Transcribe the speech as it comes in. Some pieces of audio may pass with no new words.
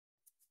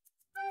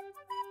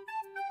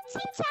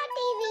Sincha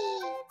TV.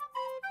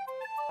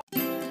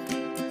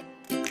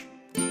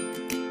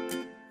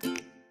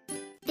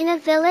 In a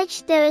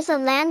village there is a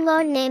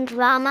landlord named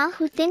Rama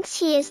who thinks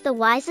he is the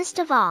wisest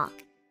of all.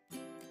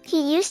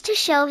 He used to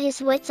show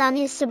his wits on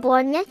his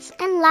subordinates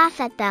and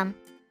laugh at them.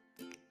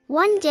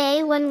 One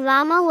day when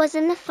Rama was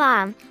in the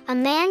farm, a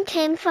man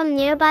came from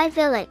nearby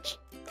village.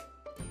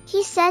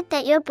 He said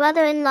that your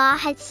brother-in-law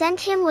had sent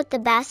him with the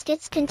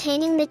baskets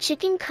containing the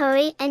chicken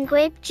curry and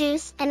grape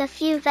juice and a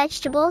few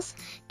vegetables,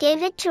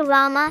 gave it to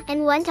Rama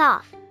and went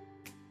off.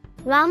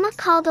 Rama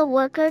called a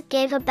worker,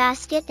 gave a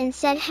basket and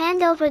said,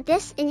 "Hand over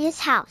this in his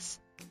house.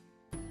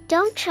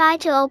 Don't try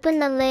to open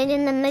the lid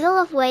in the middle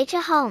of way to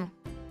home."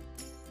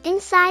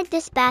 Inside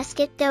this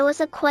basket there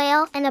was a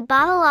quail and a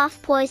bottle of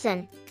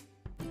poison.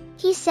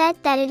 He said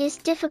that it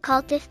is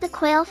difficult if the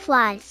quail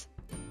flies.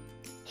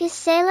 His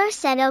sailor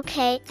said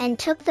okay and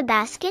took the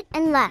basket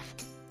and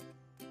left.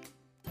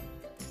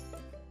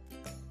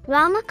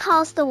 Rama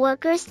calls the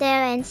workers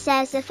there and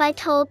says if I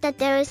told that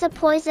there is a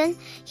poison,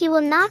 he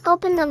will not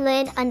open the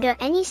lid under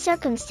any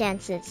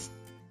circumstances.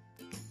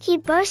 He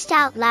burst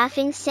out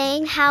laughing,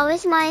 saying, "How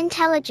is my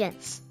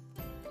intelligence?"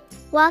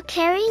 While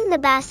carrying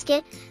the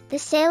basket, the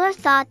sailor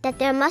thought that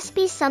there must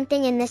be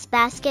something in this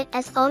basket,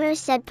 as owner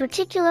said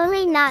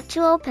particularly not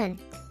to open.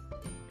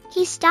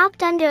 He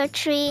stopped under a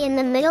tree in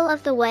the middle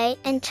of the way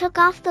and took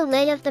off the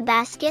lid of the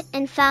basket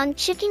and found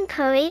chicken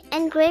curry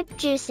and grape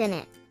juice in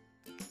it.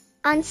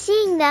 On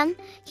seeing them,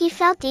 he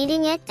felt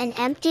eating it and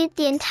emptied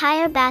the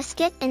entire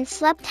basket and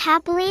slept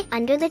happily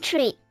under the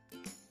tree.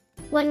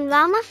 When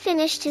Rama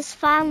finished his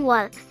farm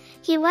work,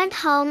 he went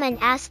home and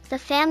asked the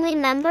family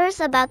members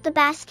about the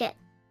basket.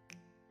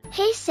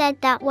 They said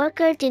that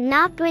worker did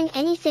not bring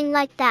anything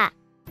like that.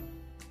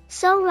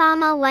 So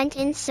Rama went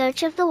in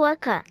search of the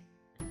worker.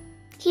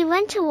 He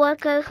went to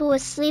worker who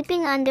was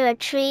sleeping under a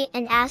tree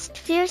and asked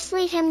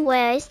fiercely him,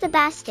 "Where is the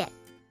basket?"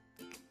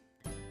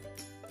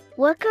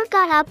 Worker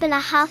got up in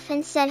a huff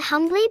and said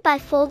humbly by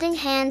folding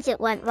hands, "It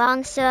went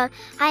wrong, sir.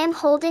 I am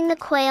holding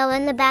the quail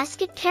and the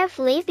basket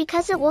carefully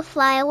because it will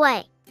fly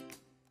away.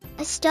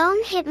 A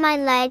stone hit my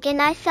leg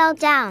and I fell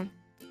down.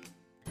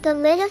 The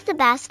lid of the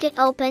basket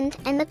opened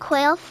and the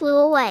quail flew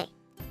away.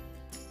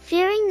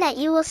 Fearing that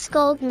you will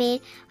scold me,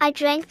 I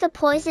drank the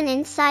poison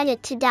inside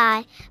it to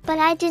die, but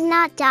I did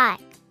not die."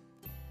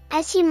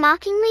 As he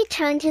mockingly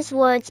turned his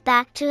words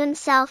back to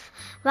himself,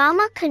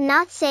 Rama could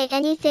not say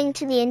anything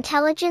to the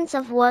intelligence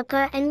of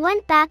worker and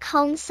went back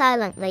home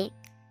silently.